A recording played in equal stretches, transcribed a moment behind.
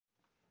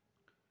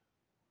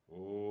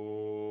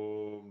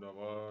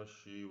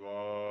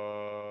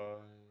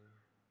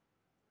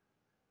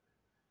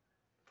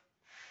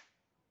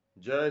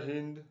Jai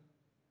Hind,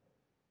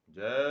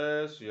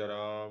 Jai Shri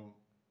Ram,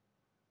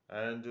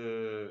 and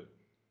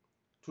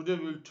today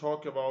we'll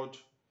talk about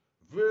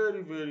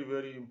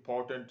very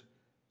important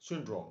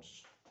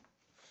syndromes.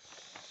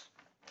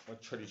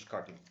 Machhar is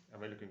cutting.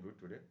 Am I looking good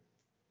today?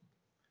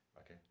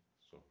 Okay,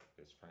 so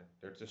that's fine.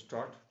 Let's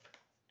start.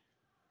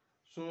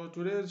 So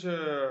today's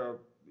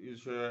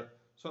is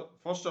so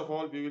first of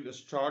all we will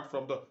start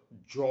from the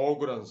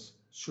Sjogren's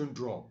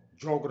syndrome.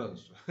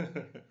 Sjogren's.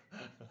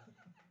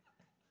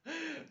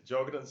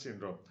 Sjogren's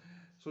syndrome.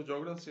 So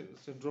Sjogren's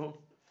syndrome.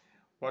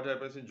 What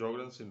happens in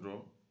Sjogren's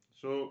syndrome?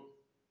 So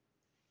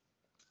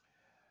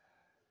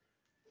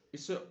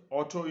it's a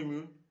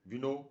autoimmune. We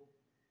know.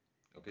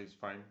 Okay, it's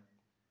fine.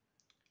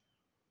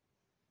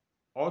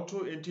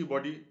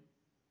 Autoantibody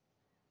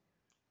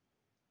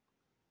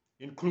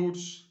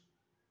includes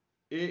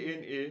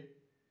ANA,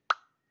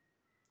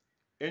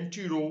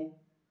 anti-Rho,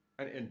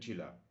 and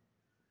anti-lab.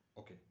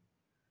 Okay.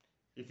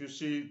 If you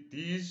see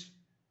these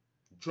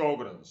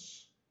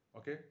Sjogren's,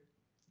 okay,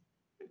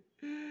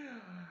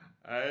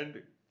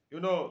 and you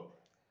know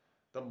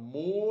the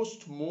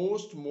most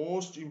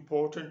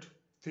important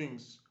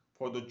things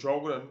for the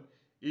Sjogren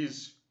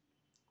is,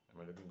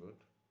 am I looking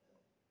good?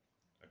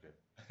 Okay.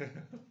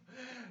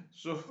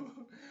 So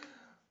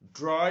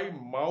dry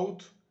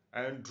mouth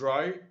and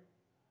dry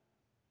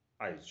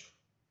eyes,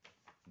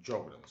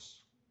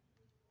 Sjogren's.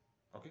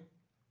 Okay.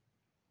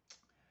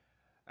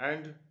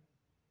 And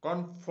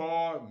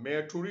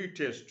confirmatory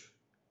test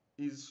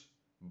is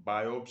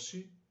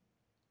biopsy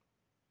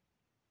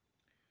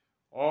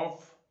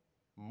of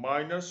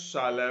minor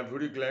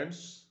salivary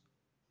glands,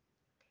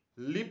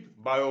 lip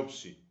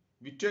biopsy.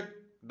 We take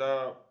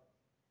the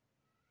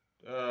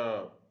uh,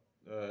 uh,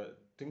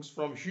 things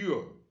from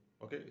here,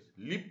 okay,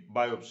 lip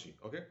biopsy,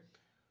 okay.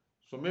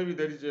 So maybe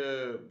there is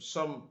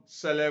some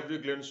salivary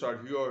glands are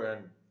here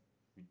and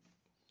we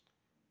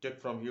take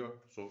from here.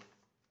 So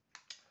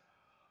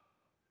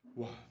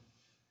wow.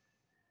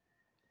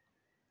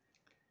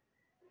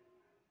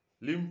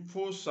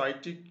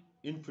 Lymphocytic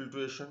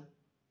infiltration,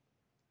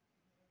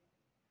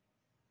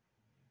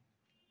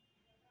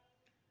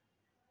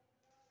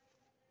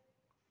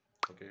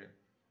 okay.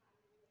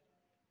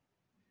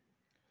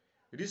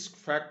 Risk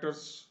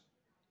factors: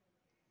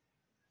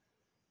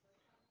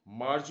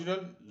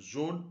 marginal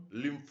zone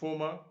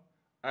lymphoma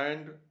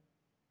and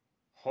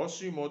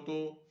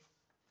Hashimoto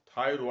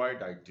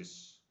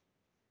thyroiditis.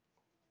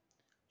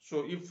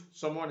 So if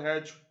someone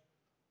has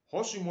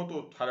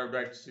Hashimoto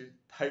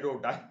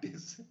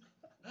thyroiditis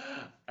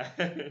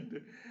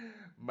and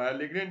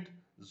malignant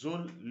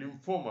zone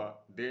lymphoma,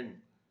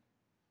 then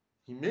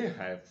he may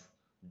have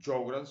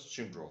Sjogren's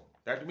syndrome.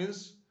 That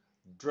means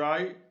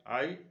dry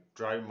eye,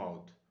 dry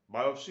mouth,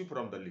 biopsy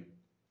from the lip.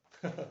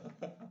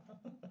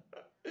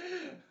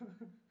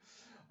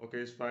 Okay,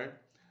 it's fine.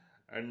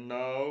 And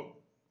now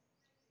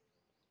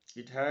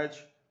it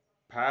has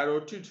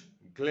parotid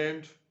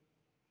gland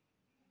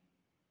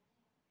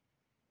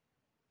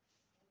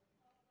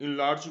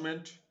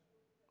enlargement,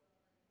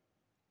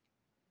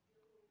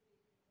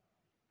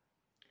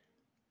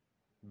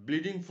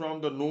 bleeding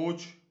from the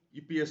nose,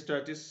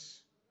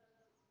 epistatis,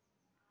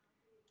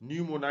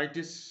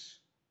 pneumonitis.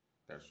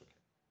 That's okay.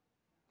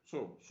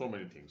 So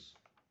many things.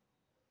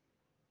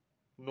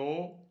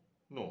 No,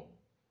 no.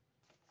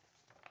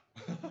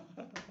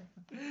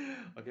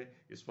 Okay,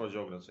 it's for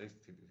geography.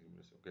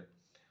 Okay.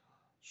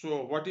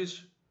 So what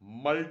is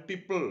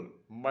multiple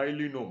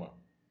myelonoma?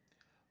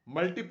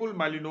 Multiple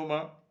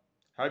myelonoma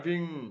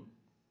having,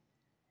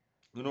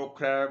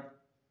 crab,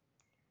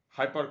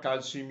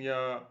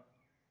 hypercalcemia,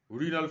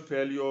 renal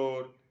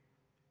failure.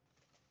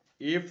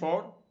 A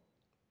for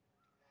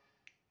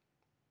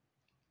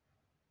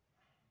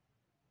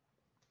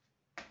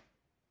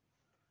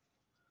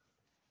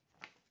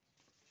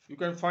you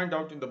can find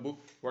out in the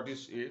book what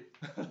is A.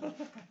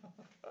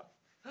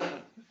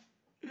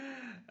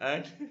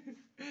 And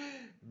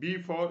B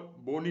for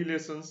bony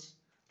lesions.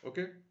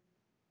 Okay.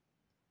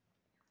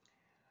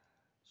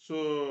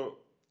 So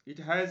it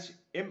has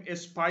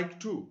MS spike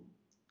 2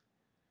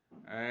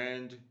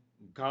 and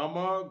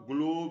gamma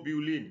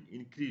globulin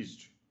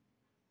increased.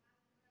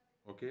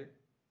 Okay.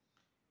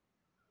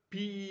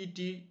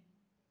 PET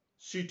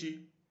CT.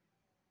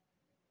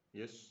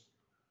 Yes.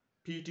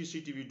 PET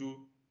CT we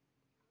do.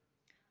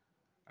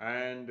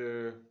 And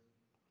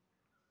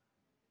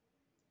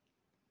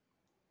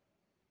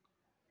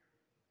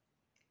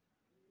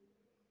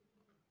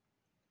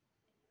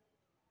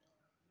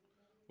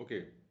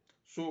okay.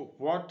 So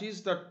what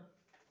is the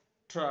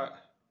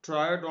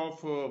triad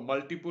of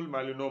multiple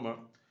myelonoma?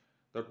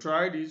 The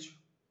triad is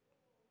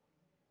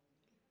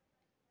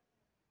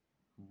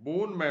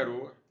bone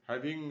marrow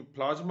having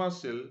plasma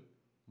cell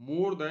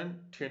more than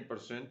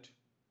 10%,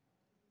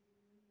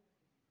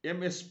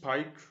 MS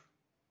spike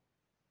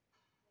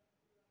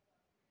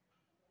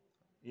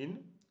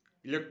in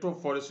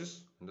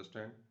electrophoresis,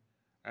 understand,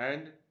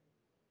 and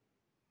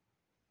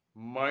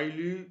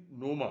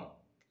myelonoma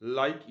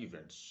like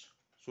events.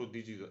 So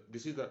these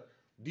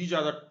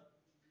are the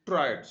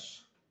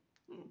triads.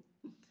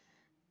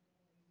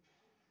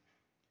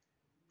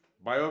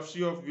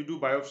 We do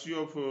biopsy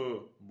of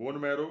bone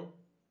marrow.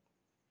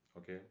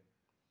 Okay.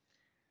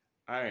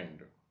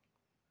 And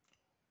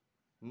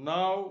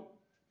now,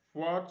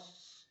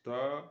 what's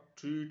the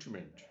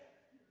treatment?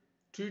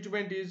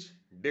 Treatment is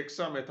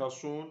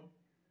dexamethasone,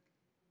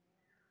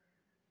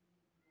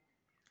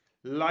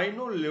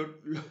 linoleuc,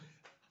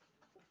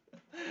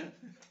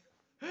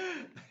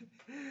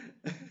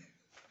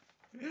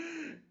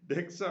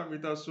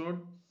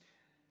 dexamethasone,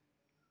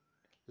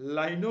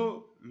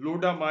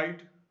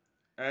 linolodamide,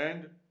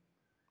 and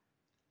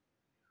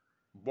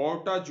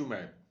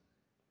bortezomib.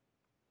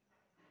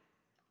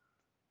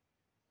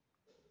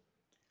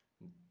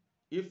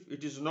 If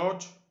it is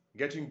not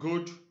getting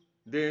good,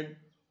 then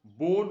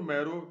bone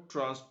marrow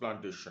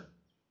transplantation.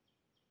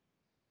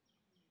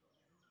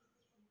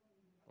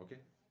 Okay.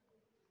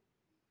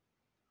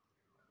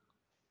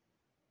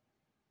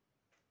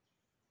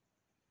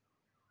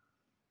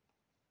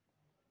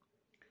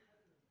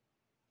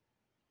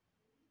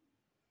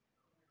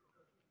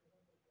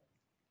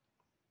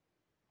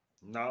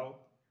 Now,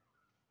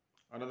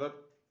 another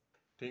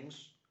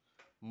things,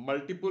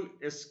 multiple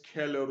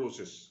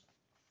sclerosis.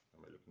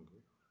 Am I looking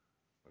good?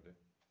 Okay.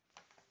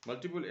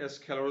 Multiple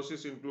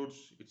sclerosis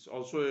includes, it's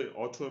also a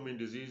autoimmune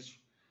disease,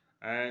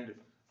 and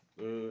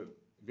uh,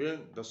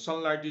 when the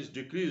sunlight is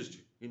decreased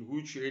in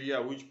which area,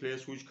 which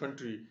place, which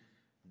country,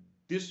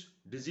 this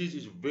disease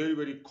is very,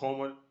 very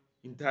common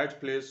in that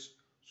place.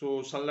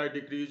 So sunlight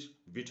decrease,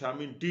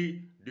 vitamin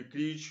D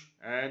decrease,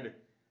 and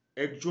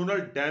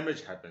axonal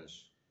damage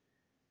happens.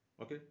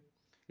 Okay,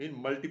 in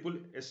multiple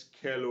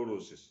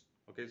sclerosis.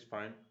 Okay, it's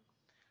fine.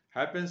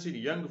 Happens in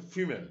young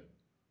female.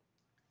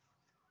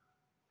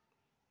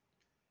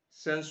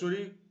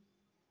 Sensory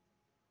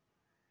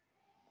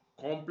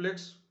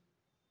complex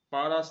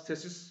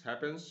paresthesis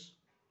happens.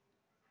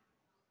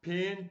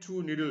 Pain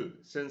to needle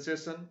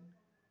sensation,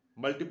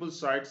 multiple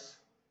sites,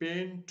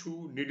 pain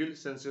to needle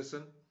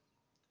sensation.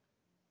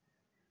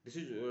 This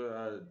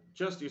is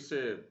just, it's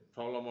a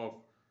problem of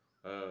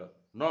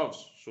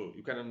nerves, so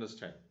you can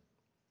understand.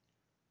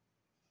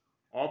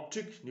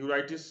 Optic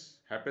neuritis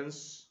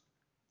happens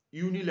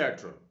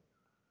unilateral.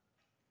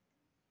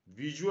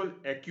 Visual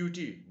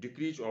acuity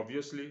decrease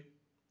obviously,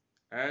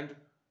 and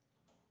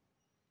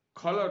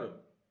color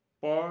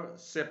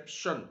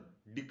perception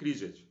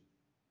decreases.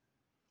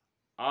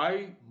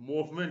 Eye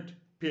movement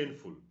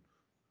painful.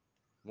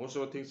 Most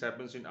of the things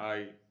happens in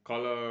eye,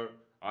 color,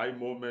 eye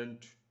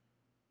movement,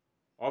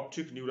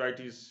 optic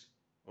neuritis.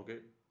 Okay,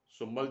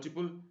 so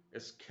multiple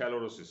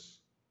sclerosis.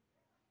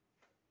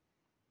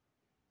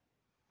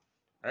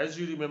 As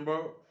you remember,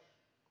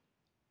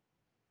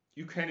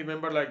 you can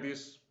remember like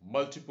this,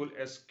 multiple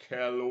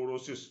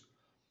sclerosis.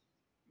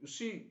 You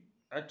see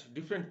at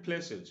different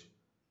places,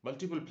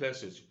 multiple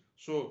places.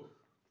 So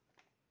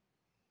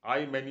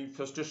eye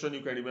manifestation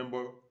you can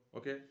remember.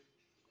 Okay,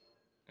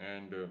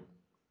 and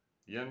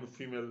young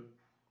female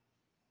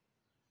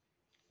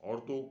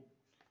ortho,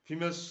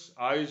 females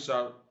eyes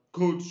are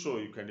good, so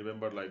you can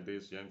remember like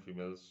this, young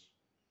females,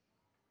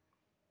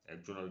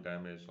 axonal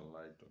damage,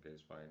 sunlight. Okay,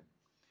 it's fine.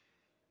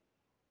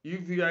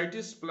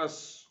 Uveitis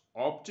plus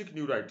optic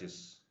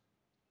neuritis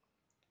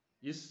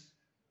is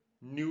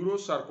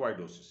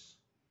neurosarcoidosis.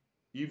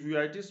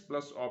 Uveitis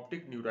plus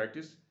optic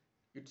neuritis,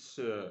 it's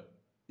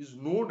is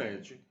known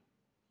as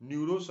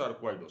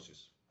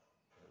neurosarcoidosis.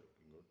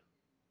 Good.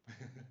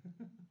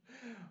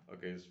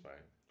 Okay, it's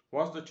fine.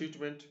 What's the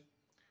treatment?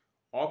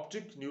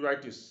 Optic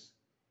neuritis.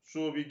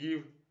 So we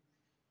give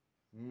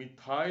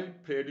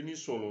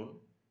methylprednisolone,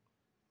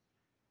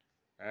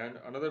 and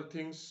another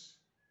things,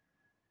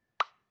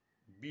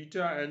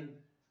 beta and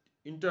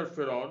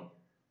interferon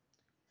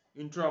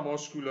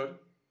intramuscular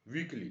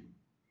weekly.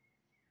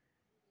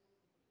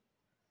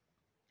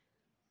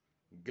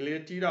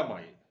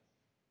 Glatiramide,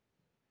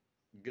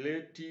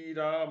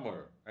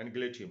 glatiramide, and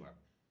glatimer.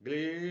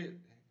 Gla-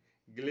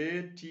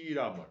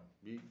 glatiramide.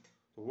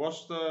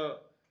 What's the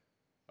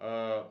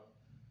uh,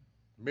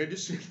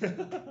 medicine?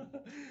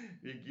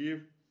 We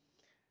give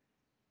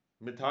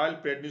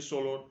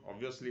methylprednisolone,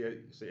 obviously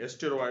it's a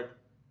steroid,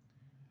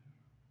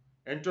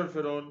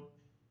 interferon,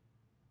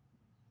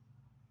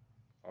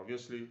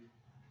 obviously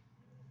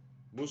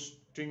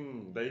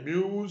boosting the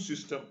immune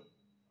system,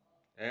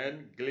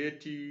 and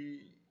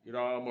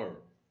glatiramide.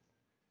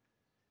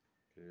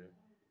 Okay.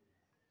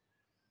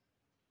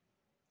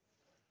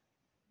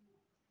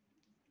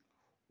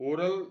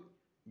 Oral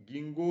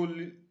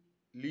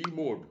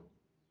gingolimod,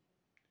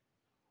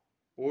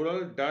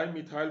 oral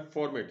dimethyl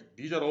formate,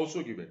 these are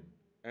also given,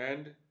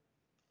 and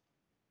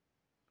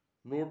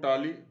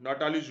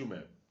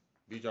natalizumab.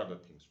 These are the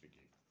things we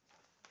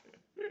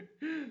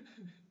give.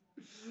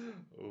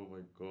 Oh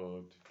my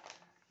god,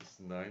 it's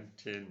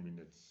 9-10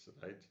 minutes,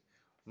 right?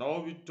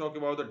 Now we talk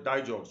about the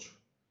digox.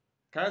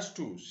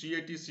 Cas2,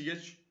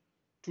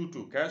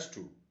 CATCH22,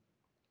 Cas2.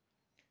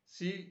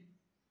 See,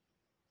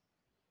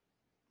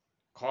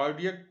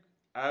 cardiac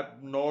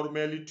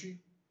abnormality,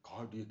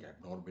 cardiac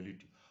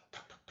abnormality.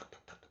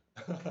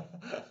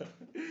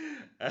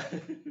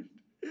 And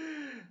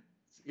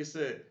it's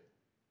a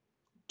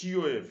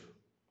TOF,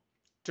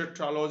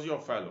 tetralogy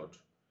of Fallot.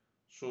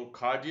 So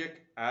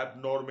cardiac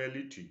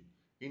abnormality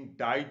in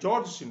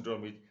DiGeorge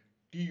syndrome is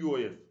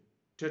TOF,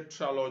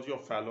 tetralogy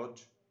of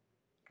Fallot.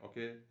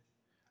 Okay.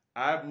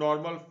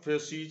 Abnormal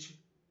phases,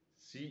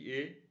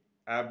 CA,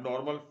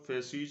 abnormal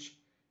phases,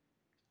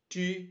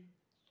 T,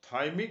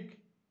 thymic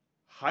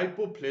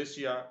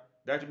hypoplasia,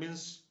 that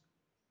means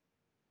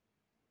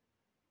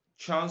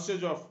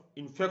chances of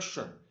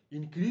infection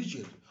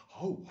increases.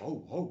 How?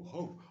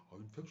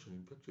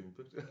 Infection.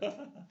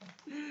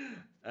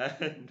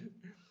 And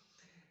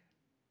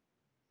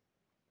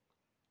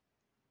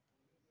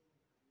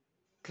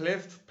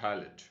cleft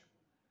palate.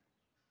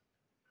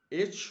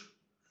 H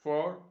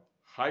for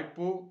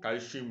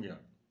hypocalcemia.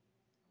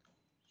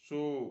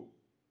 So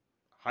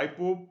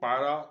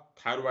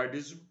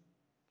hypoparathyroidism,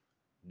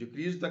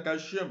 decrease the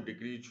calcium,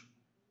 decrease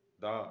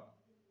the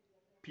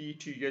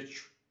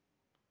PTH.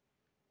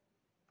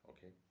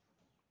 Okay.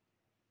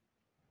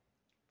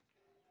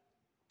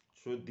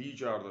 So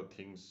these are the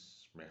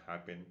things may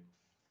happen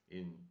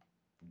in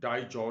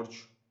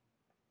DiGeorge,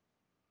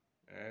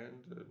 and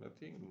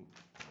nothing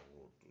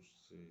more to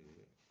say.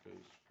 Okay,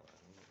 it's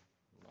fine.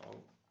 Now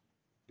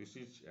this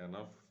is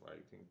enough, I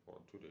think, for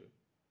today.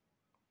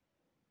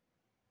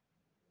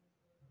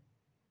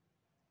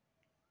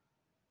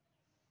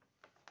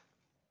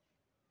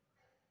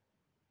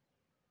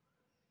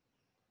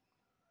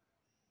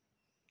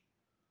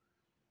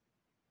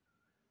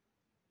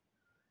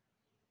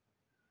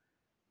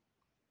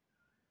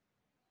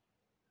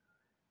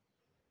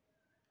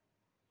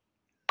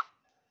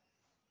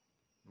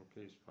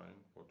 Okay, it's fine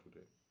for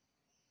today.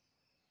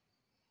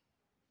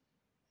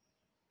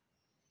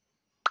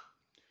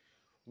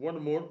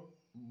 One more,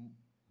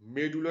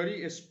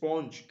 medullary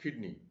sponge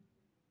kidney.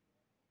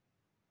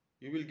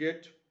 You will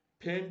get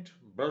paint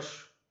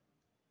brush.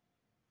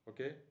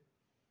 Okay,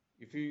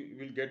 if you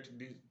will get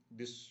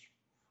this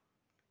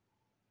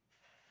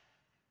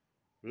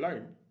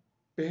line,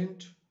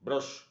 paint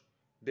brush,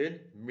 then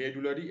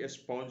medullary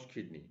sponge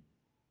kidney.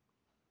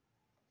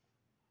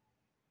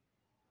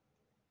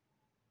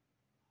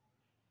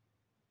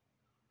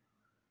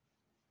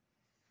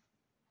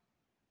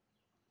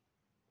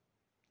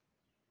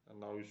 And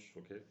now it's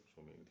okay,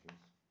 so many things.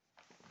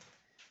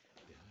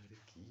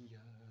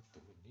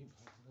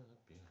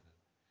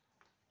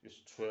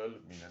 It's 12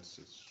 minutes.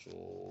 It's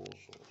so.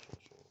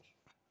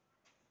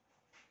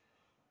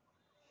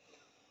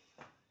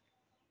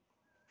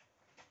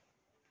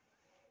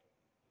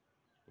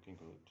 Looking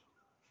good.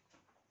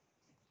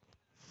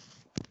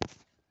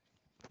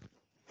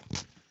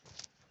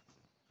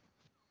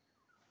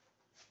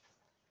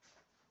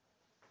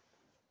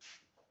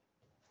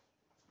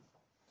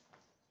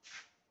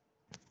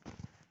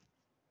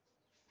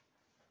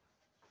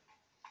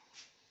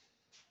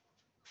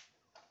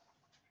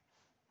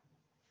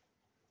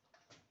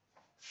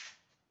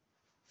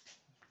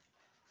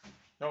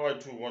 Now I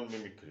do one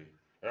mimicry.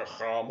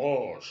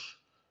 खामोश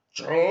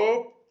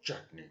चुप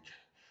चटनी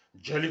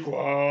जली को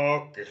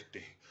आग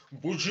कहते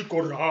बुझी को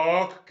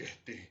राख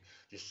कहते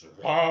जिस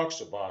राख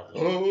से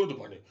बारूद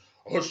बने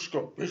उसको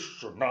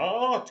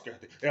विश्वनाथ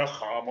कहते या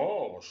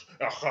खामोश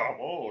या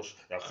खामोश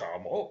या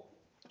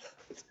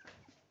खामोश